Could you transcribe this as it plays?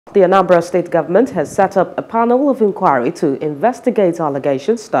The Anambra state government has set up a panel of inquiry to investigate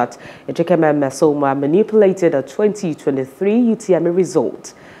allegations that Ejikeme Mmesoma manipulated a 2023 UTME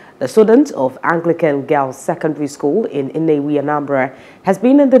result. The student of Anglican Girls Secondary School in Nnewi, Anambra, has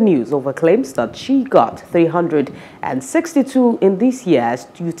been in the news over claims that she got 362 in this year's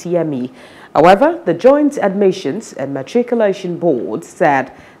UTME. However, the Joint Admissions and Matriculation Board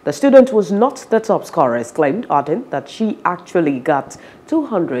said the student was not the top scorer, as claimed, adding that she actually got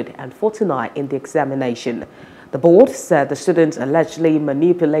 249 in the examination. The board said the student allegedly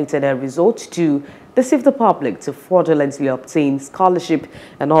manipulated her results to deceive the public to fraudulently obtain scholarship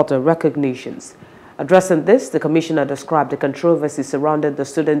and other recognitions. Addressing this, the commissioner described the controversy surrounding the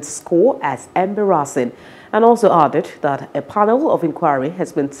student's score as embarrassing and also added that a panel of inquiry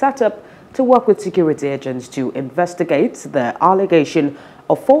has been set up to work with security agents to investigate the allegation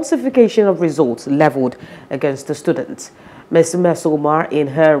of falsification of results leveled against the student. Ms. Mmesoma, in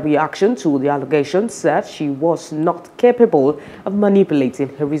her reaction to the allegations, said she was not capable of manipulating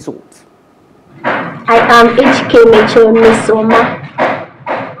her results. I am Ejikeme Mmesoma.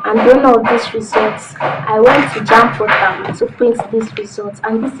 I'm the owner of these results. I went to JAMB portal to print these results,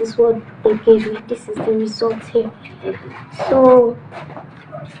 and this is what they gave me. This is the result here. So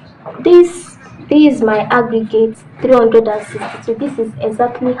this is my aggregate 362. This is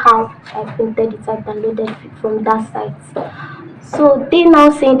exactly how I printed it. I downloaded it from that site. So they now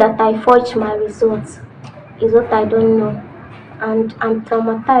saying that I forged my results is what I don't know, and I'm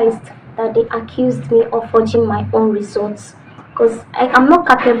traumatized that they accused me of forging my own results, because I'm not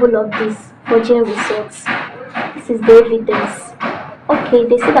capable of this forging results. This is the evidence. Okay,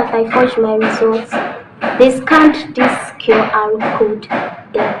 they say that I forged my results. They scanned this QR code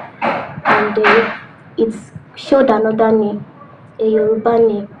there, and it showed another name, a Yoruba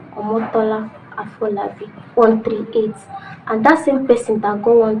name, Omotola Afolabi 138, and that same person that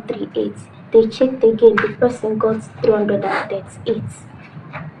got 138, they checked again, the person got 338,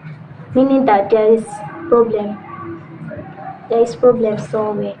 meaning that there is problem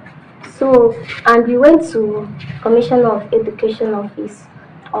somewhere. So, and we went to Commissioner of Education office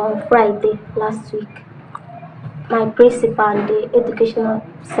on Friday last week. My principal and the educational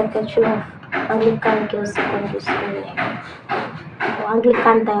secretary of Anglican Girls Secondary School, or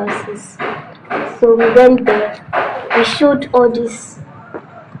Anglican Diocese. So we went there. We showed all these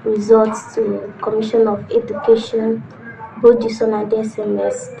results to Commissioner of Education, both this one and the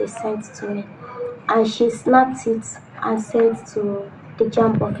SMS they sent to me, and she snapped it and sent to the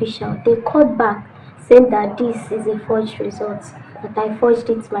JAMB official. They called back saying that this is a forged result, that I forged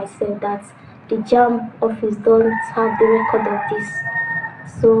it myself, that the JAMB office don't have the record of this.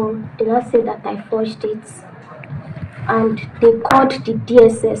 So they now say that I forged it, and they called the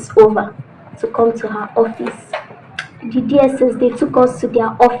DSS over to come to her office. The DSS, they took us to their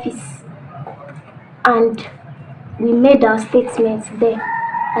office, and we made our statements there,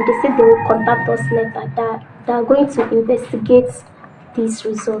 and they said they will contact us later, that they are going to investigate these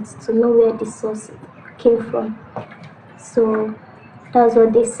results to know where the source came from. So that's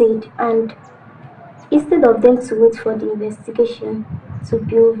what they said, and instead of them to wait for the investigation to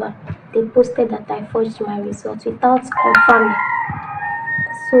be over, they posted that I forged my results without confirming.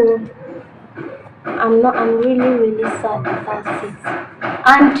 So I'm really sad about it.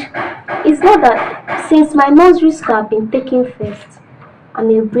 And it's not that since my nursery school I've been taking first, I'm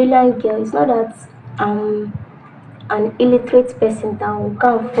a brilliant girl. It's not that I'm an illiterate person that will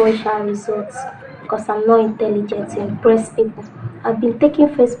go and forge her results because I'm not intelligent to impress people. I've been taking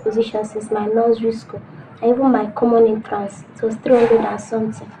first position since my nursery school, and even my common entrance, it was 300 and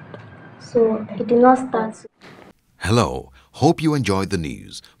something. So it did not start. Hello, hope you enjoyed the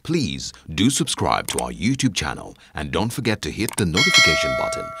news. Please do subscribe to our YouTube channel and don't forget to hit the notification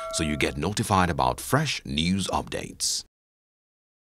button so you get notified about fresh news updates.